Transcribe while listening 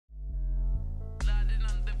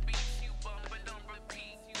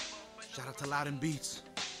out to Louden Beats.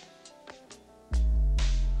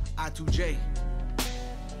 i2J.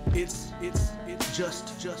 It's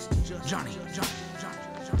just Johnny.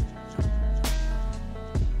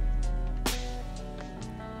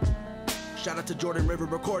 Shout out to Jordan River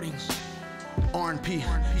Recordings. R&P.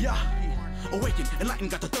 Yeah. Awakened, enlightened,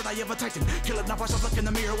 got the third eye of a titan. Kill it, now myself, look in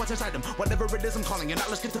the mirror, what's inside him? Whatever it is, I'm calling it, now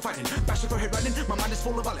let's get to fighting. Bashing for head riding, my mind is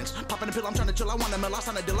full of violence. Popping a pill, I'm trying to chill, I want a mill, I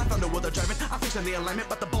sign a deal, I found it with a driving. I'm fixing the alignment,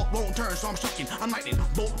 but the bolt won't turn, so I'm striking. I'm lightning,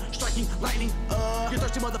 bolt, striking, lightning. You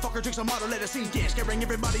thirsty motherfucker, drink some water, let it sink in. Scaring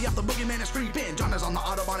everybody off the boogeyman and creeping. John is on the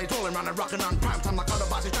Autobahn, he's rolling around and rocking on prime time like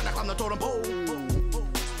Autobots, he's trying to climb the totem pole.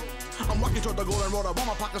 I'm walking toward the golden road, I want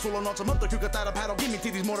my pockets full of notes. I'm up the creek without a paddle, give me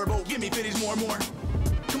titties, motorboat, give me fitties, more and more.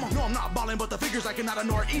 Come on, no, I'm not balling, but the figures I cannot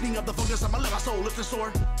ignore. Eating up the fungus on my lip, my soul lifts the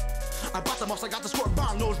sore. I bought the most, I got the score.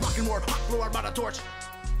 Bomb nose, rockin' more. Hot floor, by the torch.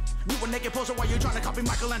 You a naked poser while you're trying to copy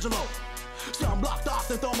Michelangelo. See, I'm blocked off,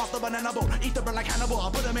 then throw him off the banana boat. Eat the burn like Hannibal, I'll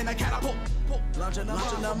put him in a catapult. Launching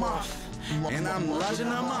them off. And I'm launching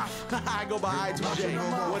them off. I go by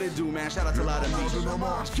i2J. What it do, man? Shout out to Louden Beats. Launching them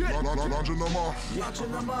off. Launching them off.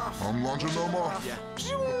 Launching them off. I'm launching them off. Yeah.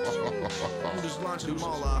 I'm just launching them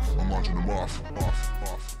all off. I'm launching them off.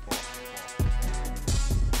 Off.